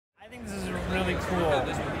cool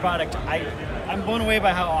product. I'm blown away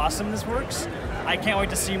by how awesome this works. I can't wait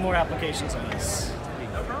to see more applications of this.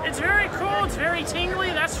 It's very cool, it's very tingly,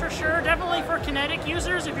 that's for sure. Definitely for kinetic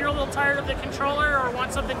users if you're a little tired of the controller or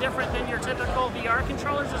want something different than your typical VR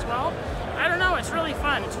controllers as well. I don't know, it's really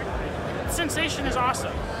fun. The sensation is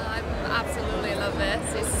awesome. I absolutely love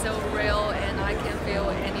this. It's so real and I can feel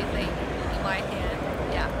anything in my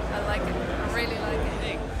hand. Yeah, I like it. I really like it.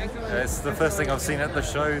 It's the first thing I've seen at the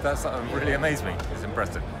show. That's really amazed me. It's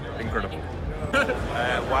impressive. Incredible.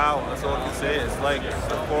 Wow, that's all I can say. It's like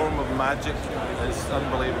a form of magic. It's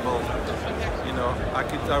unbelievable. You know,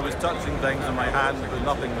 I was touching things in my hand, but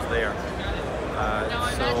nothing was there.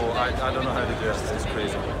 So I don't know how to do it. It's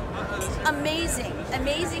crazy. Amazing,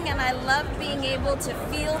 amazing, and I love being able to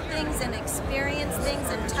feel things and experience things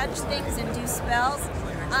and touch things and do spells.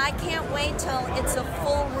 I can't wait till it's a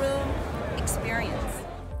full room